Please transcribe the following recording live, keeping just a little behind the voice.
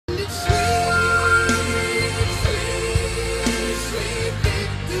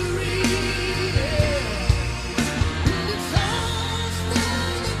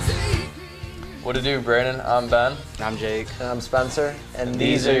to do, Brandon? I'm Ben. I'm Jake. And I'm Spencer. And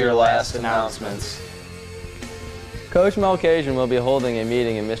these are your last announcements. Coach Melkasian will be holding a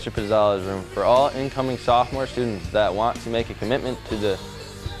meeting in Mr. Pizzala's room for all incoming sophomore students that want to make a commitment to the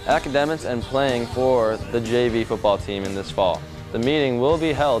academics and playing for the JV football team in this fall. The meeting will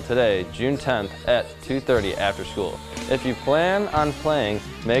be held today, June 10th at 2:30 after school. If you plan on playing,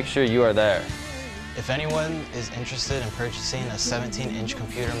 make sure you are there. If anyone is interested in purchasing a 17-inch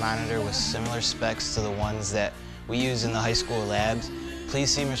computer monitor with similar specs to the ones that we use in the high school labs, please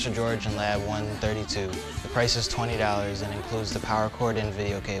see Mr. George in Lab 132. The price is $20 and includes the power cord and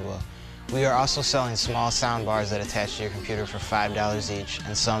video cable. We are also selling small sound bars that attach to your computer for $5 each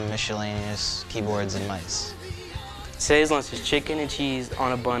and some miscellaneous keyboards and mice. Today's lunch is chicken and cheese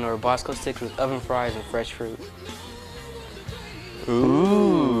on a bun or Bosco sticks with oven fries and fresh fruit.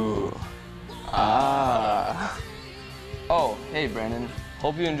 Ooh. Ah. Oh, hey Brandon.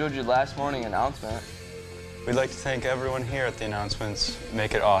 Hope you enjoyed your last morning announcement. We'd like to thank everyone here at the announcements.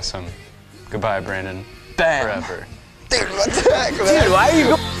 Make it awesome. Goodbye, Brandon. Bam. Forever. Dude, what the heck, man? Dude, why are you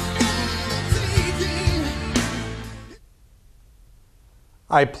going?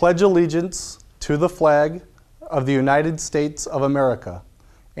 I pledge allegiance to the flag of the United States of America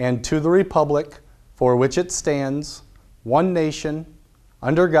and to the republic for which it stands, one nation,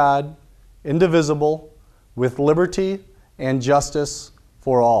 under God, indivisible, with liberty and justice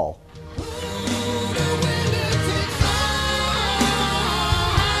for all.